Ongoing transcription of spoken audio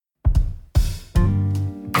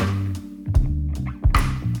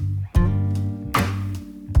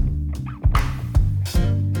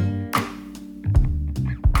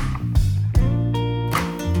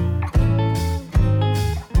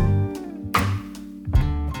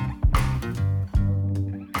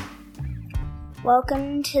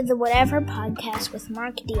Welcome to the Whatever Podcast with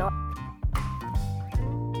Mark Deal.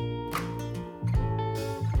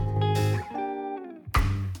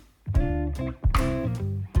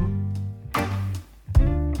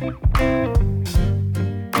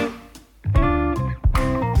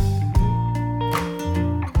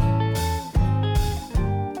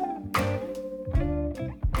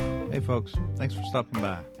 Hey folks, thanks for stopping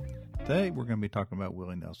by. Today we're going to be talking about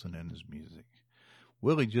Willie Nelson and his music.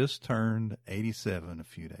 Willie just turned 87 a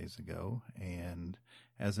few days ago and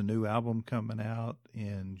has a new album coming out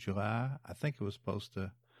in July. I think it was supposed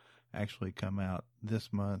to actually come out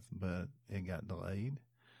this month, but it got delayed.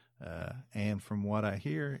 And from what I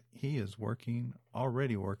hear, he is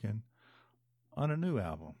already working on a new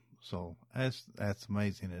album. So that's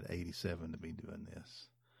amazing at 87 to be doing this.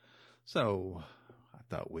 So I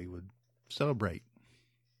thought we would celebrate.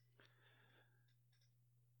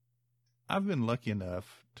 I've been lucky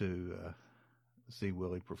enough to see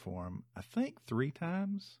Willie perform, I think 3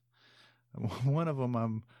 times. One of them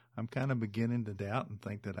I'm kind of beginning to doubt and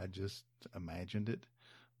think that I just imagined it.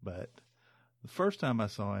 But the first time I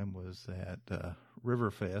saw him was at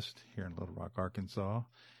Riverfest here in Little Rock, Arkansas.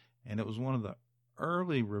 And it was one of the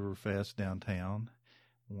early Riverfest downtown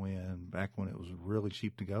back when it was really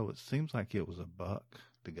cheap to go. It seems like it was $1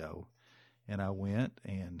 to go. And I went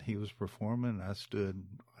and he was performing and I stood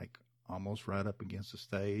like almost right up against the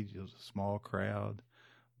stage. It was a small crowd,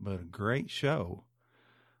 but a great show.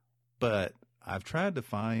 But I've tried to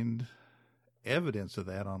find evidence of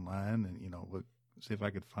that online and, see if I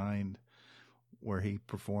could find where he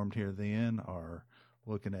performed here then, or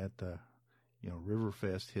looking at the,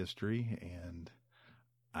 Riverfest history, and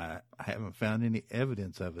I haven't found any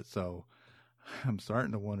evidence of it. So I'm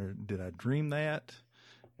starting to wonder, did I dream that?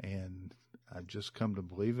 And I've just come to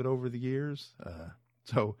believe it over the years.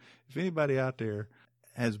 So if anybody out there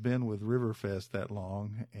has been with Riverfest that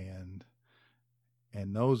long and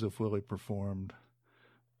knows if Willie performed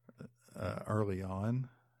early on,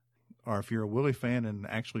 or if you're a Willie fan and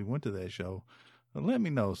actually went to that show, let me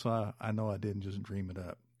know so I know I didn't just dream it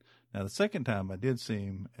up. Now, the second time I did see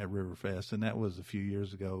him at Riverfest, and that was a few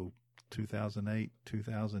years ago, 2008,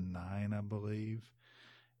 2009, I believe,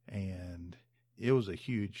 and it was a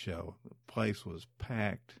huge show. The place was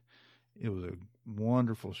packed. It was a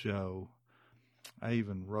wonderful show. I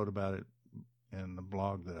even wrote about it in the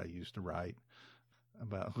blog that I used to write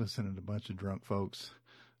about listening to a bunch of drunk folks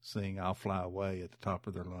sing "I'll Fly Away" at the top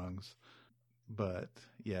of their lungs. But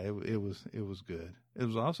yeah, it was good. It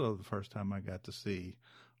was also the first time I got to see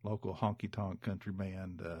local honky-tonk country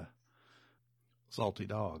band Salty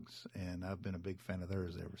Dogs, and I've been a big fan of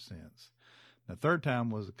theirs ever since. The third time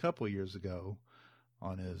was a couple of years ago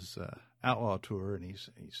on his Outlaw tour, and he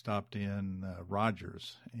stopped in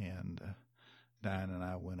Rogers, and Diane and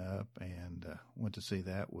I went up and went to see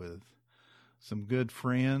that with some good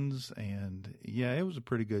friends, and yeah, it was a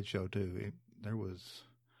pretty good show too. There was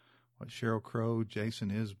Sheryl Crow,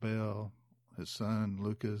 Jason Isbell, his son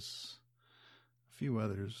Lucas, a few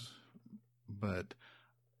others, but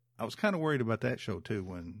I was kind of worried about that show too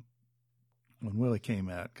when Willie came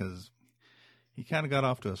out, because he kind of got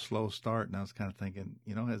off to a slow start, and I was kind of thinking,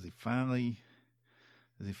 has he finally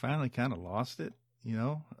kind of lost it?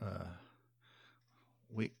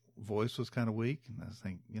 Voice was kind of weak, and I was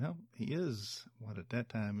thinking, he is, at that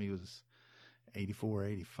time he was 84,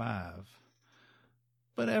 85.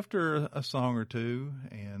 But after a song or two,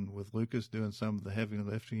 and with Lucas doing some of the heavy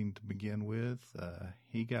lifting to begin with,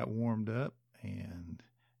 he got warmed up, and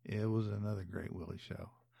it was another great Willie show.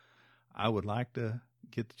 I would like to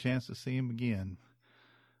get the chance to see him again,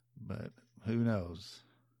 but who knows?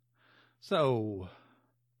 So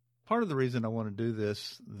part of the reason I want to do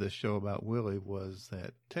this show about Willie was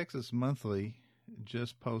that Texas Monthly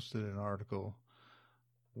just posted an article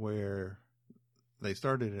where they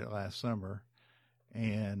started it last summer,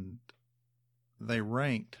 and they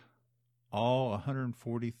ranked all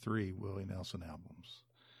 143 Willie Nelson albums.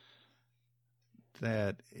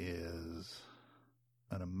 That is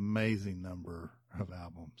an amazing number of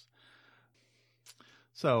albums.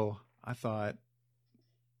 So I thought,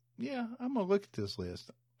 yeah, I'm going to look at this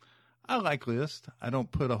list. I like lists. I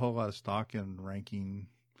don't put a whole lot of stock in ranking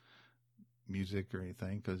music or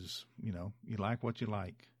anything, because, you like what you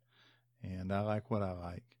like, and I like what I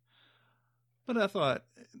like. But I thought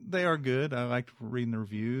they are good. I liked reading the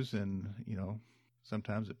reviews, and,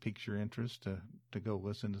 sometimes it piques your interest to go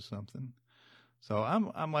listen to something. So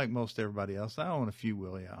I'm like most everybody else. I own a few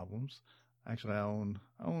Willie albums. Actually, I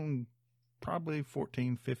own probably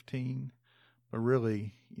 14, 15. But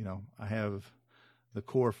really, I have the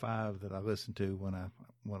core 5 that I listen to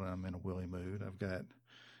when I'm in a Willie mood. I've got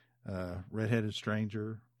Redheaded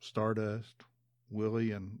Stranger, Stardust,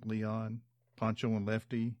 Willie and Leon, Poncho and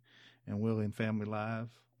Lefty, and Willie and Family Live.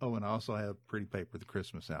 Oh, and I also have Pretty Paper, the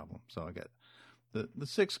Christmas album. So I got the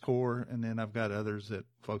 6 core, and then I've got others that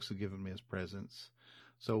folks have given me as presents.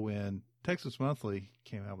 So when Texas Monthly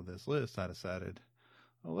came out with this list, I decided,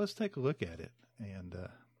 well, let's take a look at it and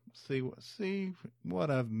see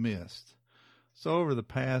what I've missed. So over the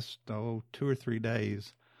past 2 or 3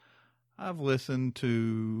 days, I've listened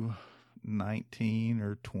to 19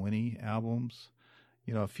 or 20 albums.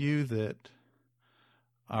 You know, a few that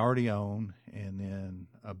I already own, and then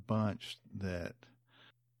a bunch that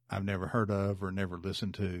I've never heard of or never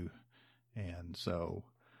listened to. And so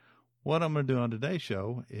what I'm going to do on today's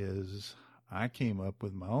show is I came up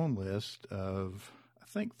with my own list of, I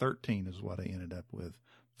think 13 is what I ended up with.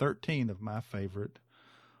 13 of my favorite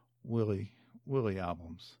Willie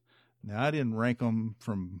albums. Now, I didn't rank them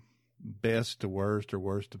from best to worst or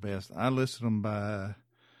worst to best. I listed them by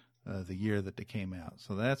the year that they came out.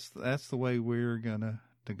 So that's the way we're going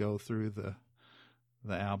to go through the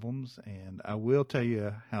albums. And I will tell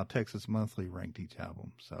you how Texas Monthly ranked each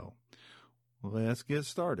album. So let's get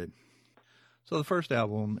started. So the first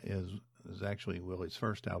album is actually Willie's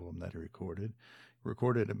first album that he recorded. He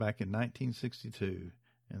recorded it back in 1962,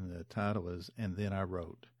 and the title is And Then I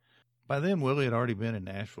Wrote. By then, Willie had already been in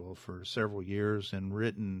Nashville for several years and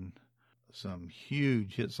written some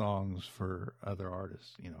huge hit songs for other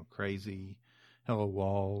artists. You know, Crazy, Hello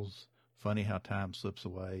Walls, Funny How Time Slips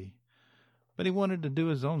Away. But he wanted to do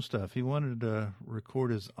his own stuff. He wanted to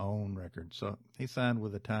record his own record. So he signed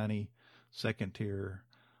with a tiny second-tier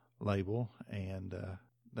label, and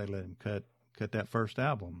they let him cut that first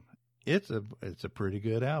album. It's a pretty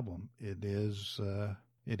good album. It is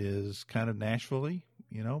kind of Nashville-y,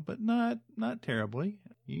 you know, but not terribly.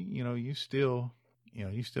 You still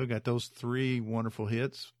got those 3 wonderful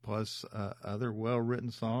hits plus other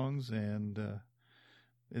well-written songs, and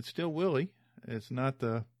it's still Willie. It's not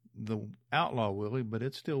the outlaw Willie, but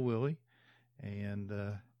it's still Willie, and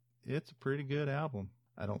it's a pretty good album.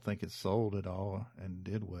 I don't think it sold at all and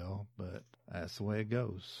did well, but that's the way it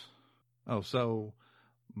goes. Oh, so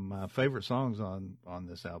my favorite songs on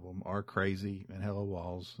this album are Crazy and Hello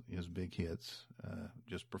Walls, his big hits,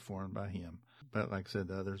 just performed by him. But like I said,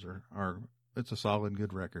 the others are it's a solid,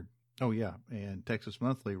 good record. Oh, yeah, and Texas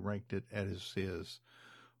Monthly ranked it as his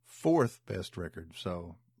 4th best record,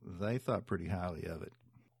 so they thought pretty highly of it.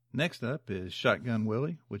 Next up is Shotgun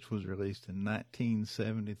Willie, which was released in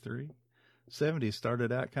 1973. 70s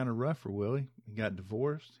started out kind of rough for Willie. He got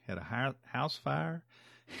divorced, had a house fire,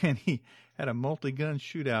 and he had a multi-gun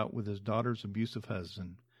shootout with his daughter's abusive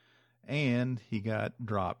husband. And he got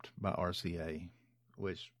dropped by RCA,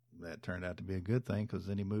 which that turned out to be a good thing because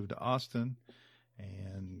then he moved to Austin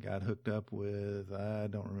and got hooked up with, I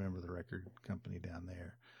don't remember the record company down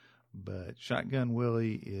there. But Shotgun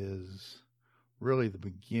Willie is really the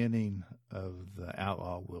beginning of the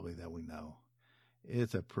outlaw Willie that we know.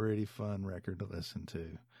 It's a pretty fun record to listen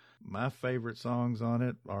to. My favorite songs on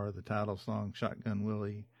it are the title song, Shotgun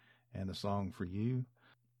Willie, and the song For You.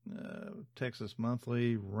 Texas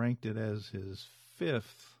Monthly ranked it as his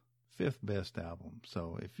fifth best album.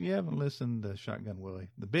 So if you haven't listened to Shotgun Willie,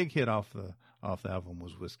 the big hit off the album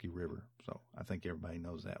was Whiskey River. So I think everybody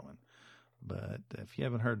knows that one. But if you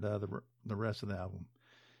haven't heard the rest of the album,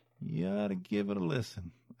 you ought to give it a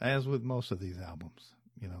listen. As with most of these albums,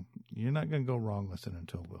 you know, you're not going to go wrong listening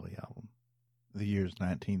to a Willie album. The year's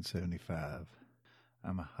 1975.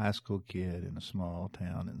 I'm a high school kid in a small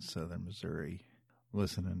town in southern Missouri,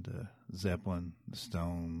 listening to Zeppelin, the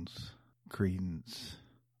Stones, Creedence,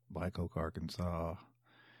 Black Oak, Arkansas,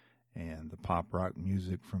 and the pop rock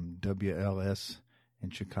music from WLS in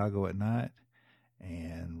Chicago at night,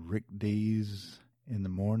 and Rick Dees in the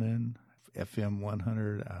morning, FM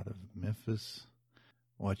 100 out of Memphis,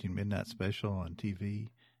 watching Midnight Special on TV,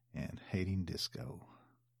 and hating disco.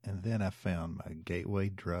 And then I found my gateway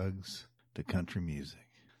drugs to country music.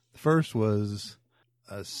 The first was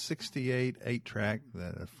a 68 8-track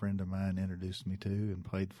that a friend of mine introduced me to and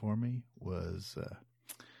played for me, was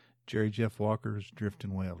Jerry Jeff Walker's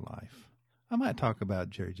Drifting Way of Life. I might talk about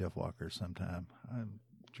Jerry Jeff Walker sometime.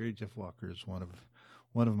 Jerry Jeff Walker is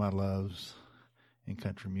one of my loves in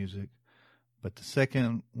country music. But the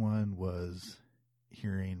second one was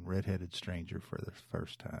hearing Redheaded Stranger for the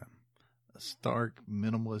first time. A stark,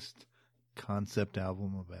 minimalist concept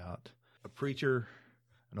album about a preacher,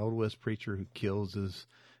 an Old West preacher who kills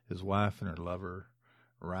his wife and her lover,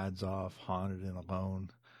 rides off haunted and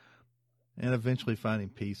alone, and eventually finding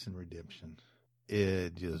peace and redemption.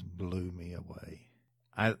 It just blew me away.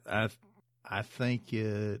 I I think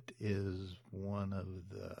it is one of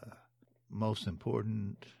the most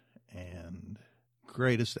important and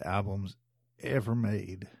greatest albums ever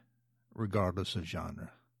made, regardless of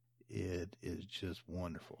genre. It is just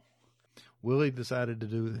wonderful. Willie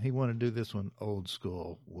decided he wanted to do this one old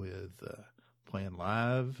school with playing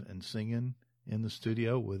live and singing in the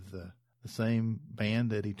studio with the same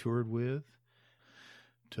band that he toured with.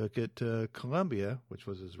 Took it to Columbia, which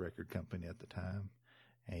was his record company at the time,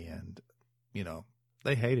 and,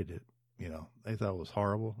 they hated it. They thought it was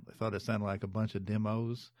horrible. They thought it sounded like a bunch of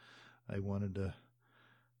demos. They wanted to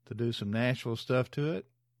do some Nashville stuff to it,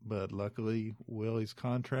 but luckily Willie's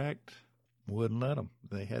contract wouldn't let them.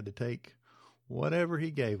 They had to take whatever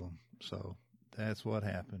he gave them. So that's what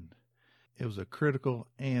happened. It was a critical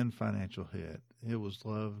and financial hit. It was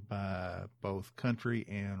loved by both country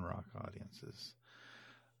and rock audiences.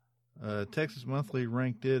 Texas Monthly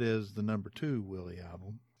ranked it as the number 2 Willie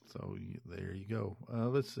album. So there you go.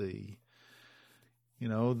 Let's see.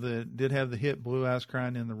 Did have the hit Blue Eyes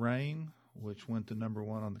Crying in the Rain, which went to number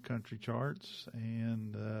 1 on the country charts.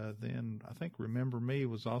 And then I think Remember Me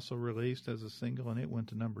was also released as a single, and it went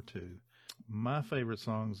to number 2. My favorite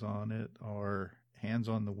songs on it are Hands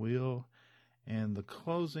on the Wheel and the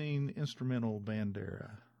closing instrumental Bandera.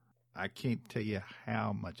 I can't tell you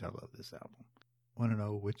how much I love this album. Want to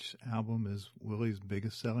know which album is Willie's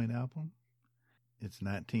biggest selling album? It's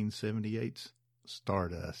 1978's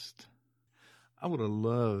Stardust. I would have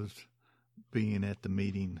loved being at the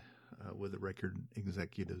meeting with the record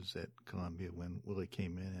executives at Columbia when Willie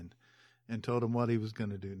came in and told him what he was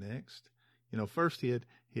going to do next. First he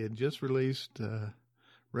had just released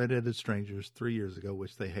Red-Headed Strangers 3 years ago,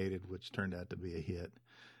 which they hated, which turned out to be a hit.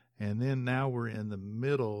 And then now we're in the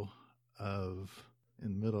middle of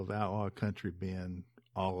outlaw country being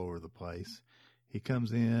all over the place. He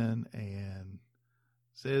comes in and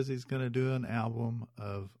says he's going to do an album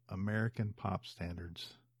of American pop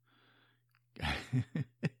standards.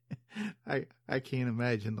 I can't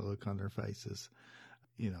imagine the look on their faces.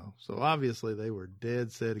 So obviously they were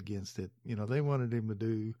dead set against it. They wanted him to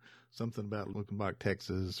do something about Looking Back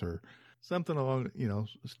Texas or something along,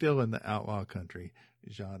 still in the outlaw country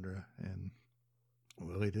genre. And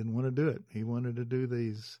Willie didn't want to do it. He wanted to do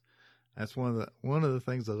these. That's one of the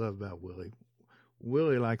things I love about Willie.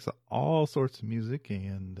 Willie likes all sorts of music,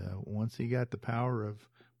 and once he got the power of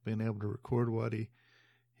being able to record what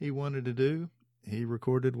he wanted to do, he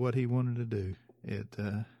recorded what he wanted to do.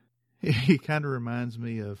 He kind of reminds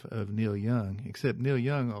me of Neil Young, except Neil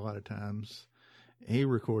Young, a lot of times, he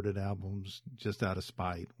recorded albums just out of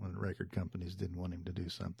spite when record companies didn't want him to do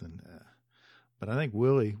something. But I think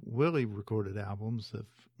Willie recorded albums of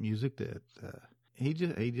music that he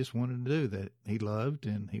just wanted to do, that he loved,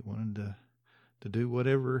 and he wanted to do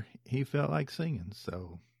whatever he felt like singing.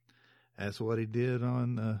 So that's what he did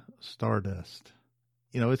on Stardust.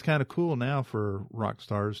 It's kind of cool now for rock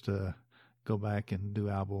stars to go back and do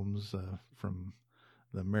albums from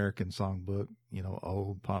the American songbook,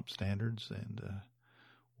 old pop standards, and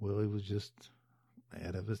Willie was just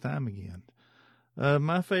ahead of his time again.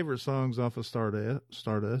 My favorite songs off of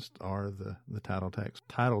Stardust are the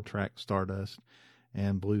title track Stardust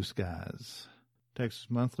and Blue Skies. Texas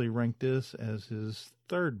Monthly ranked this as his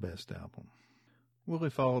 3rd best album. Willie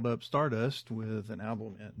followed up Stardust with an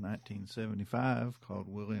album in 1975 called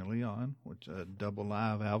Willie and Leon, which is a double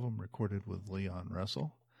live album recorded with Leon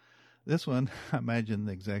Russell. This one, I imagine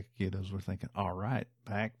the executives were thinking, all right,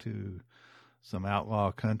 back to some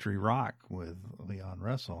outlaw country rock with Leon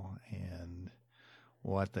Russell. And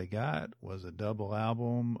what they got was a double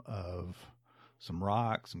album of some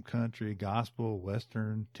rock, some country, gospel,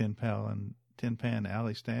 western, tin pan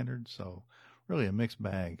alley standards. So really a mixed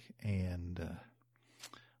bag. And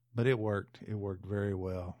but it worked. It worked very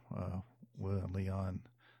well. Will and Leon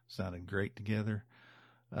sounded great together.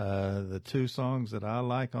 The 2 songs that I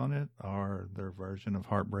like on it are their version of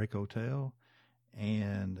Heartbreak Hotel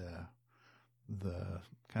and the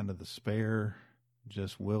kind of the spare,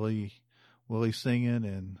 just Willie singing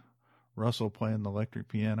and Russell playing the electric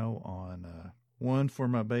piano on One for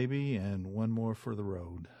My Baby and One More for the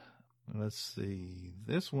Road. Let's see.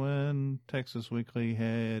 This one, Texas Weekly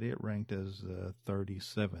had it ranked as the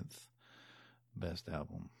 37th best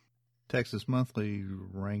album. Texas Monthly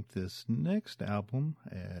ranked this next album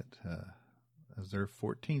as their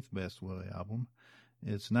 14th best Willie album.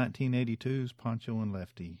 It's 1982's Pancho and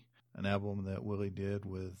Lefty, an album that Willie did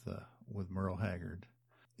with Merle Haggard.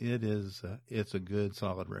 It's a good,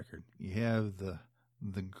 solid record. You have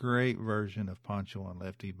the great version of Pancho and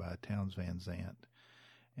Lefty by Townes Van Zandt.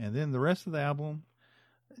 And then the rest of the album,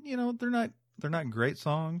 they're not they're not great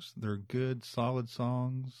songs. They're good, solid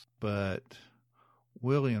songs, but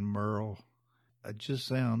Willie and Merle just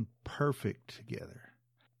sound perfect together.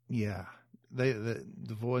 Yeah, the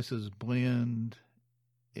voices blend.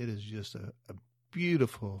 It is just a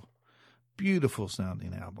beautiful, beautiful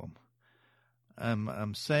sounding album.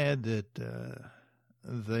 I'm sad that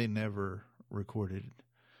they never recorded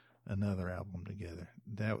another album together.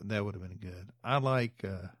 That would have been good. I like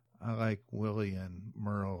Willie and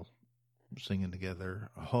Merle singing together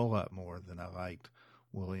a whole lot more than I liked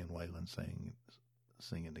Willie and Waylon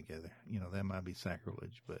singing together. That might be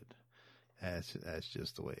sacrilege, but that's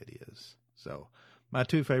just the way it is. So my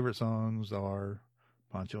two favorite songs are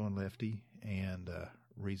Pancho and Lefty and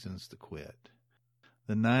Reasons to Quit.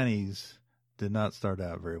 The 90s did not start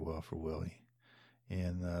out very well for Willie.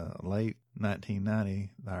 In late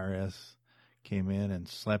 1990, the IRS came in and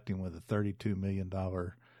slapped him with a $32 million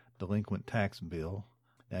delinquent tax bill.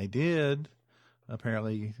 Now, he did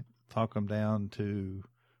apparently talk him down to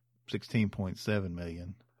 $16.7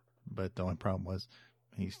 million, but the only problem was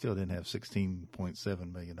he still didn't have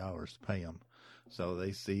 $16.7 million to pay him. So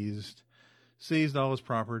they seized all his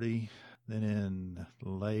property. Then in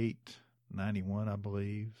late 91, I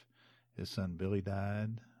believe, his son Billy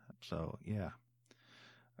died. So, yeah,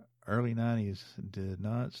 early 90s did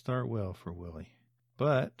not start well for Willie.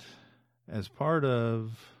 But as part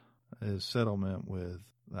of his settlement with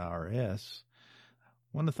the IRS,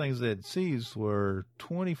 one of the things they had seized were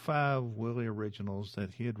 25 Willie originals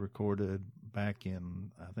that he had recorded back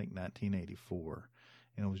in, I think, 1984.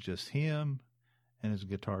 And it was just him and his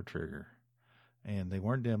guitar trigger. And they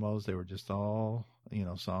weren't demos. They were just all,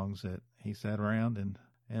 songs that he sat around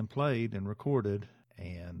and played and recorded.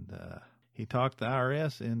 And he talked the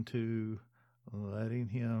IRS into letting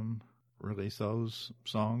him release those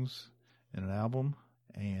songs in an album.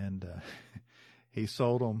 And he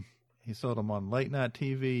sold them. He sold them on late night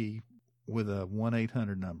TV with a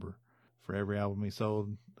 1-800 number. For every album he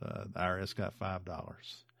sold, the IRS got $5.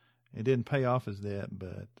 It didn't pay off his debt,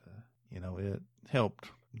 but it helped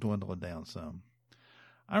dwindle it down some.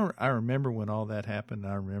 I remember when all that happened.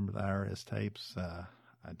 I remember the IRS tapes. I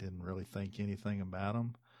didn't really think anything about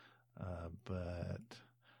them, but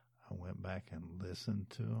I went back and listened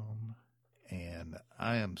to them. And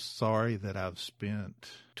I am sorry that I've spent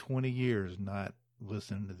 20 years not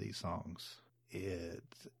listening to these songs.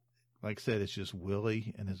 Like I said, it's just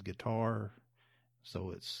Willie and his guitar.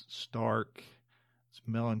 So it's stark. It's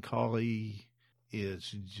melancholy.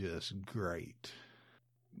 It's just great.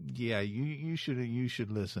 Yeah, you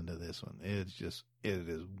should listen to this one. It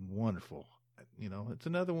is wonderful. It's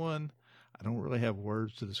another one I don't really have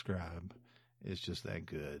words to describe. It's just that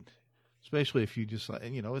good. Especially if you just,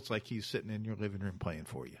 it's like he's sitting in your living room playing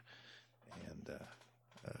for you. And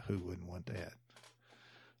who wouldn't want that?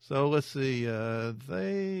 So let's see.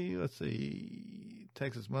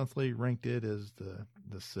 Texas Monthly ranked it as the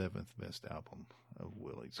seventh best album of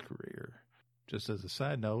Willie's career. Just as a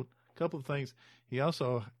side note, a couple of things. He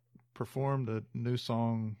also performed a new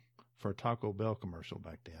song for a Taco Bell commercial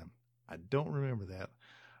back then. I don't remember that.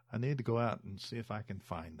 I need to go out and see if I can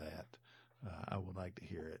find that. I would like to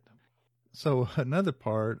hear it. So another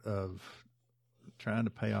part of trying to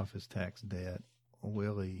pay off his tax debt,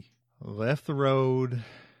 Willie left the road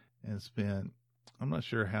and spent, I'm not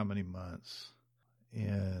sure how many months,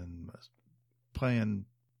 playing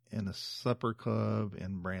in a supper club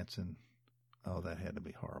in Branson. Oh, that had to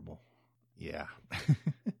be horrible. Yeah.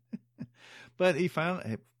 But he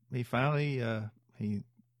finally he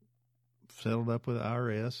settled up with the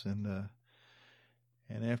IRS, and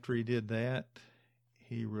after he did that,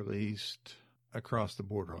 he released Across the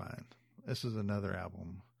Borderline. This is another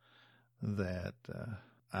album that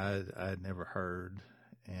I'd never heard,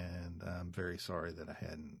 and I'm very sorry that I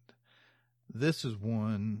hadn't. This is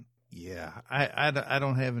one, yeah, I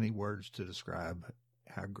don't have any words to describe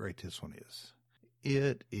how great this one is.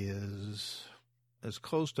 It is as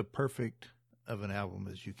close to perfect of an album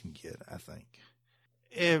as you can get, I think.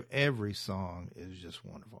 Every song is just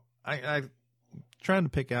wonderful. I've been trying to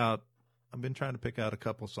pick out a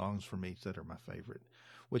couple songs from each that are my favorite,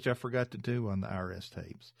 which I forgot to do on the IRS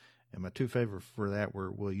tapes. And my two favorites for that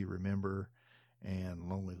were Will You Remember and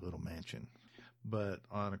Lonely Little Mansion. But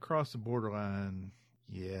on Across the Borderline,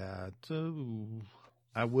 yeah,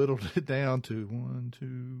 I whittled it down to 1,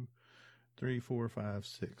 2, 3, 4, 5,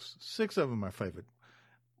 6. 6 of them are my favorite.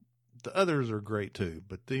 The others are great too,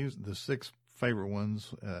 but the 6 favorite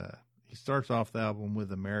ones, he starts off the album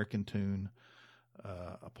with American Tune,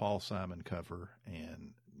 a Paul Simon cover,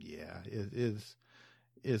 and yeah,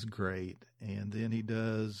 it's great. And then he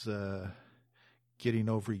does Getting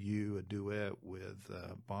Over You, a duet with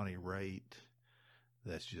Bonnie Raitt.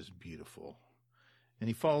 That's just beautiful. And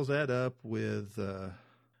he follows that up with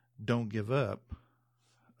Don't Give Up,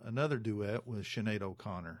 another duet with Sinead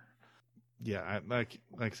O'Connor. Yeah, like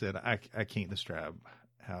I said, I can't describe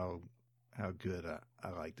how good I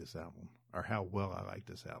like this album, or how well I like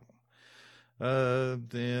this album.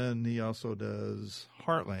 Then he also does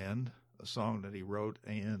Heartland, a song that he wrote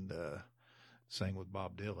and sang with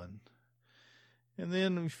Bob Dylan. And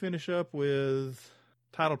then we finish up with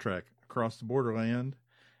title track, Across the Borderland.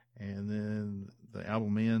 And then the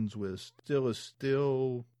album ends with Still Is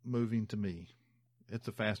Still Moving to Me. It's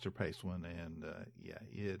a faster paced one, and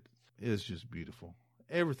it is just beautiful.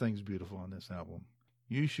 Everything's beautiful on this album.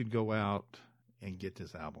 You should go out and get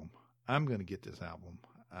this album. I'm going to get this album.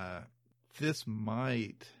 This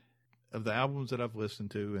might, of the albums that I've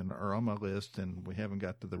listened to and are on my list, and we haven't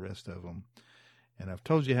got to the rest of them, and I've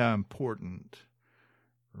told you how important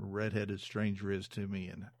Redheaded Stranger is to me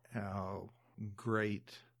and how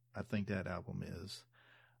great I think that album is.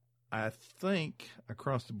 I think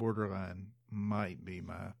Across the Borderline might be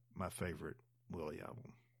my favorite Willie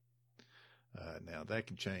album. Now, that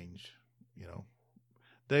can change,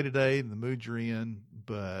 day to day, the mood you're in,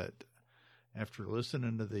 but after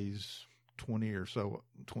listening to these 20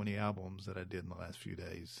 albums that I did in the last few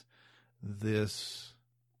days, this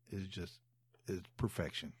is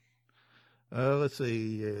perfection. Let's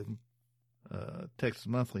see, Texas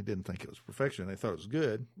Monthly didn't think it was perfection. They thought it was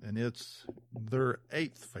good, and it's their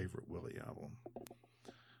 8th favorite Willie album.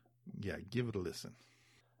 Yeah, give it a listen.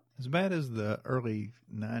 As bad as the early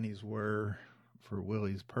 90s were for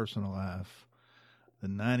Willie's personal life, the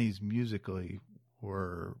 90s musically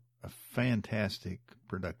were a fantastic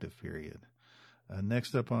productive period.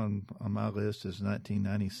 Next up on my list is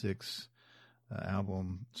 1996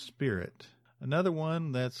 album Spirit. Another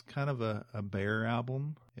one that's kind of a bare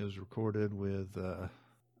album. It was recorded with,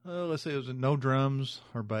 let's say it was no drums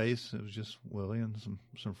or bass. It was just Willie and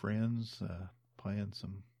some friends playing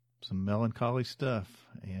some melancholy stuff.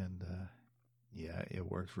 And it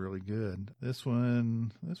works really good. This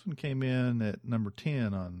one came in at number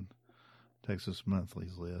 10 on Texas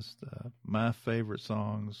Monthly's list. My favorite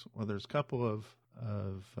songs, well, there's a couple of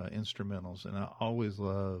instrumentals, and I always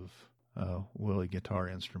love Willie guitar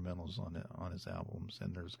instrumentals on his albums,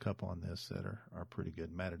 and there's a couple on this that are pretty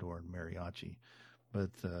good, Matador and Mariachi.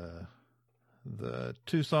 But the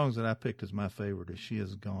two songs that I picked as my favorite is She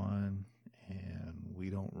Is Gone and We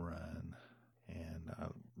Don't Run. And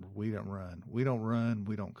we don't run. We don't run.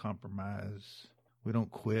 We don't compromise. We don't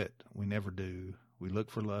quit. We never do. We look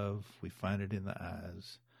for love. We find it in the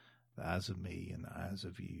eyes of me and the eyes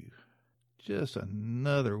of you. Just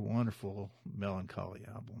another wonderful melancholy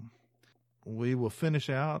album. We will finish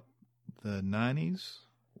out the 90s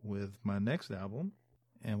with my next album,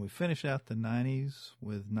 and we finish out the 90s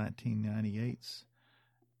with 1998's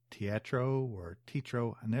Teatro or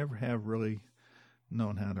Tetro. I never have really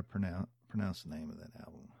known how to pronounce the name of that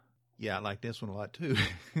album. Yeah, I like this one a lot too.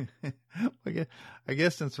 I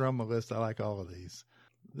guess since they're on my list, I like all of these.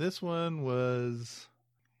 This one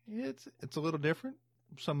it's a little different.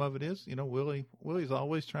 Some of it is, Willie's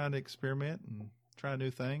always trying to experiment and try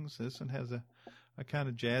new things. This one has a kind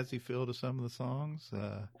of jazzy feel to some of the songs.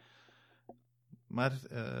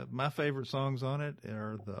 My favorite songs on it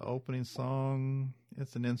are the opening song.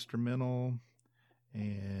 It's an instrumental,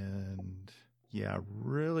 and I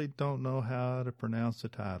really don't know how to pronounce the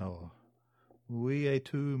title. Oui et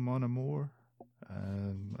tu, mon amour.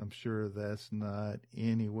 I'm sure that's not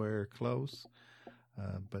anywhere close,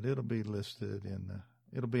 but it'll be listed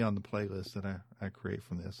it'll be on the playlist that I create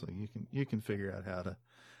from this, so you can figure out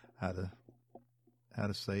how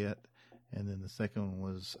to say it. And then the second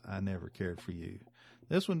one was I Never Cared for You.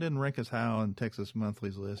 This one didn't rank as high on Texas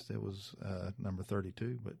Monthly's list. It was number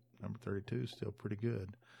 32, but number 32 is still pretty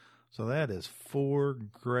good. So that is 3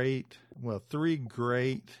 great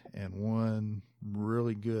and 1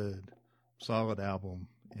 really good, solid album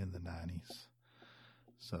in the 90s.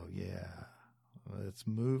 So let's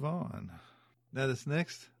move on. Now this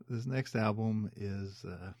next album is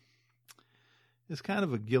kind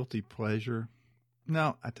of a guilty pleasure.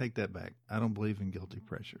 No, I take that back. I don't believe in guilty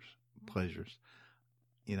pleasures.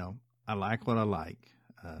 I like what I like.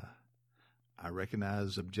 I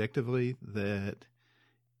recognize objectively that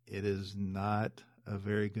it is not a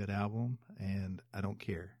very good album, and I don't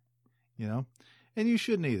care, and you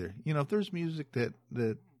shouldn't either. If there's music that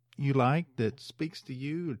you like, that speaks to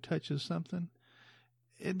you or touches something,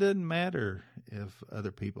 it doesn't matter if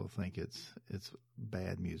other people think it's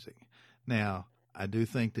bad music. Now, I do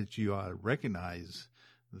think that you ought to recognize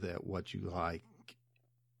that what you like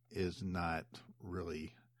is not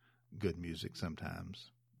really good music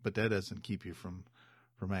sometimes, but that doesn't keep you from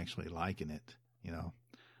actually liking it. You know,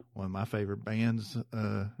 one of my favorite bands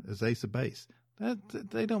is Ace of Base.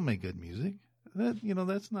 They don't make good music.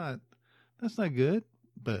 That's not good.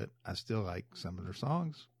 But I still like some of their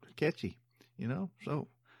songs. They're catchy. So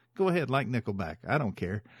go ahead, like Nickelback. I don't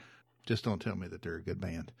care. Just don't tell me that they're a good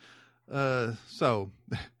band. So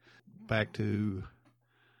back to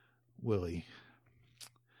Willie.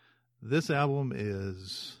 This album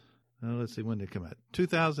is, let's see, when did it come out?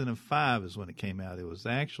 2005 is when it came out. It was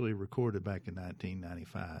actually recorded back in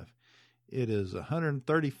 1995. It is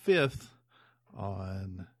 135th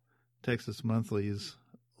on Texas Monthly's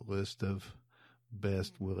list of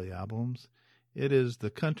best Willie albums. It is the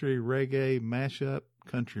country reggae mashup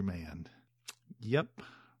Countryman. Yep,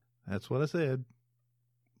 that's what I said.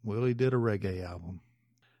 Willie did a reggae album.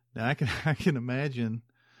 Now I can imagine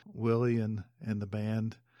Willie and the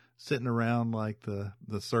band sitting around like the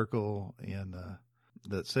circle in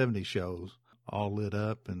that 70s shows, all lit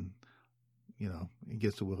up, and it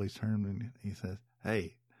gets to Willie's turn and he says,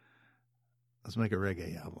 "Hey, let's make a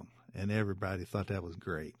reggae album." And everybody thought that was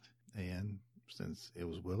great. And since it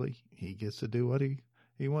was Willie, he gets to do what he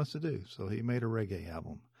wants to do. So he made a reggae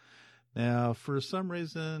album. Now, for some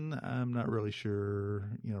reason, I'm not really sure,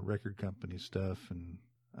 record company stuff, and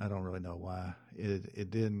I don't really know why. It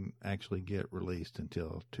didn't actually get released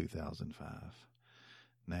until 2005.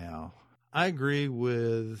 Now, I agree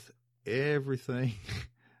with everything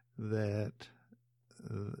that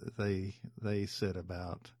they said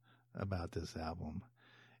about this album.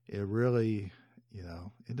 It really,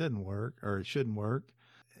 it didn't work, or it shouldn't work.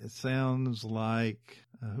 It sounds like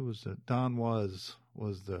who was it? Don was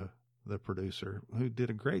the producer, who did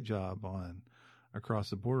a great job on Across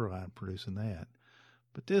the Borderline producing that.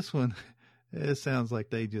 But this one, it sounds like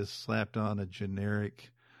they just slapped on a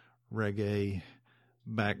generic reggae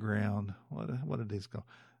background. What did these go?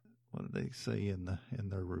 What did they say in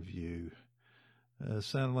their review?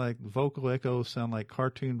 Sound like vocal echoes sound like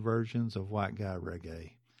cartoon versions of white guy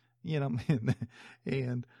reggae.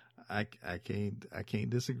 And I can't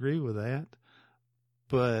disagree with that.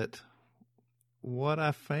 But what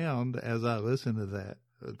I found as I listened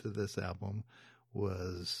to this album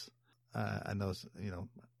was, I noticed,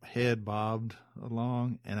 head bobbed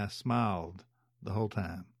along, and I smiled the whole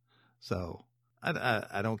time. So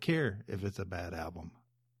I don't care if it's a bad album.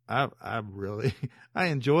 I really I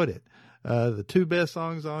enjoyed it. The two best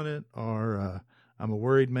songs on it are "I'm a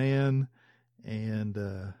Worried Man" and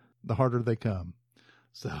 "The Harder They Come."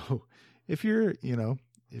 So if you're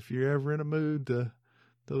ever in a mood to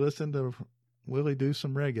listen to Willie do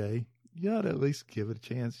some reggae, you ought to at least give it a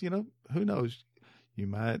chance. Who knows? You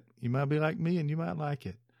might be like me and you might like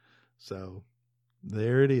it. So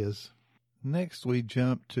there it is. Next, we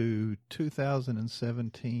jump to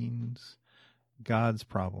 2017's God's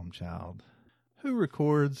Problem Child. Who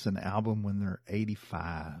records an album when they're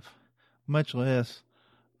 85? Much less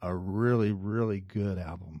a really, really good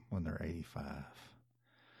album when they're 85.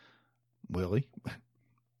 Willie.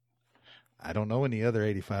 I don't know any other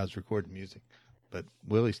 85s recording music, but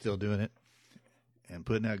Willie's still doing it and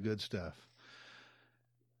putting out good stuff.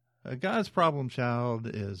 God's Problem Child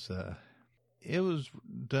is, it was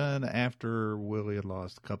done after Willie had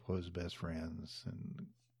lost a couple of his best friends. And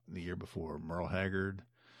the year before, Merle Haggard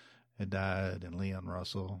had died and Leon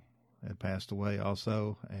Russell had passed away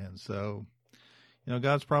also. And so,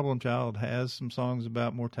 God's Problem Child has some songs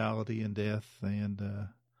about mortality and death and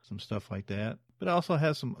some stuff like that. But it also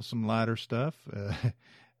has some lighter stuff,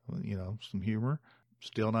 some humor.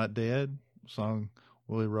 Still Not Dead, a song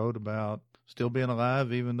Willie wrote about still being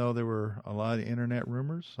alive, even though there were a lot of internet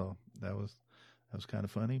rumors. So that was kind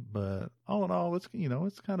of funny. But all in all, it's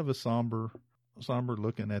kind of a somber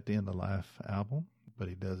looking at the end of life album. But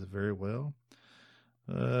he does it very well.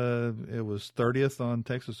 It was 30th on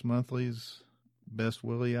Texas Monthly's Best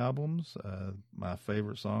Willie albums. My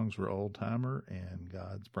favorite songs were Old Timer and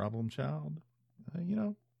God's Problem Child.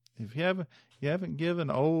 If you haven't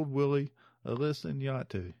given old Willie a listen, you ought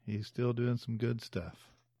to. He's still doing some good stuff.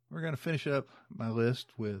 We're going to finish up my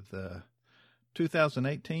list with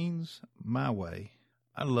 2018's My Way.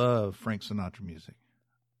 I love Frank Sinatra music.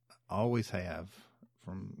 I always have,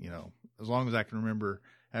 from as long as I can remember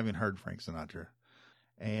having heard Frank Sinatra.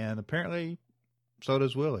 And apparently so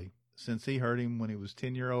does Willie, since he heard him when he was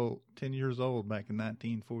 10 years old back in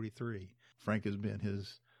 1943. Frank has been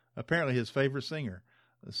apparently his favorite singer.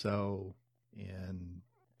 So in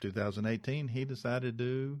 2018, he decided to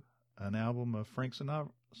do an album of Frank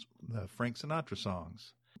Sinatra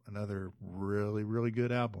songs. Another really, really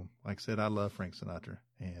good album. Like I said, I love Frank Sinatra.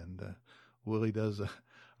 And Willie does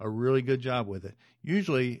a a really good job with it.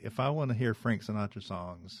 Usually, if I want to hear Frank Sinatra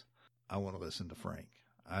songs, I want to listen to Frank.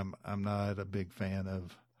 I'm not a big fan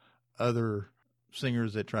of other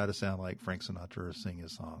singers that try to sound like Frank Sinatra or sing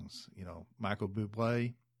his songs. You know, Michael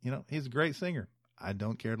Bublé, you know, he's a great singer. I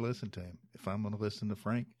don't care to listen to him. If I'm going to listen to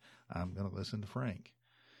Frank, I'm going to listen to Frank.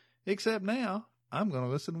 Except now, I'm going to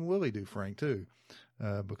listen to Willie do Frank too,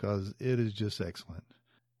 because it is just excellent.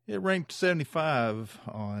 It ranked 75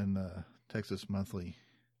 on Texas Monthly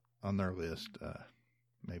on their list.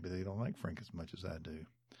 Maybe they don't like Frank as much as I do.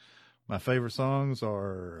 My favorite songs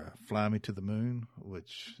are Fly Me to the Moon,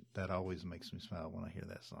 which that always makes me smile when I hear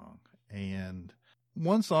that song. And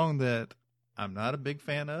one song that I'm not a big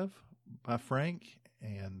fan of by Frank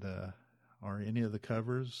and or any of the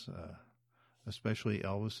covers, especially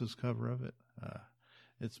Elvis's cover of it,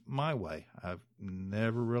 it's My Way. I've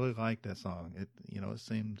never really liked that song. It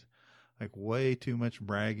seemed like way too much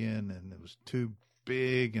bragging, and it was too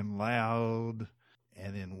big and loud.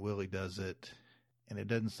 And then Willie does it, and it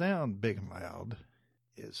doesn't sound big and loud.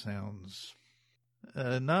 It sounds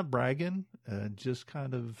not bragging, just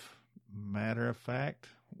kind of matter of fact,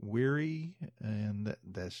 weary, and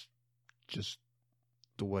that's just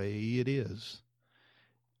the way it is.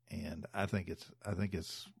 And I think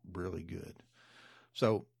it's really good.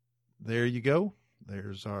 So there you go.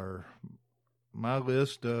 There's my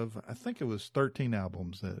list of, I think it was 13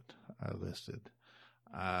 albums that I listed.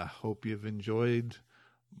 I hope you've enjoyed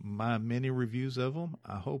my mini reviews of them.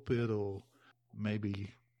 I hope it'll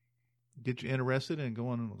maybe get you interested in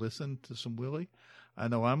going and listen to some Willie. I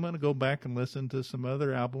know I'm going to go back and listen to some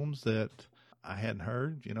other albums that I hadn't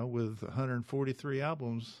heard. You know, with 143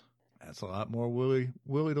 albums, that's a lot more Willie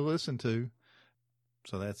to listen to.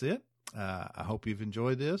 So that's it. I hope you've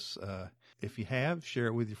enjoyed this. If you have, share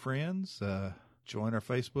it with your friends. Join our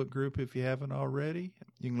Facebook group if you haven't already.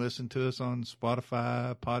 You can listen to us on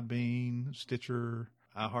Spotify, Podbean, Stitcher,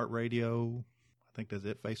 iHeartRadio. I think that's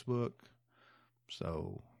it, Facebook.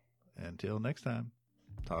 So until next time,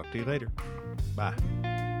 talk to you later. Bye.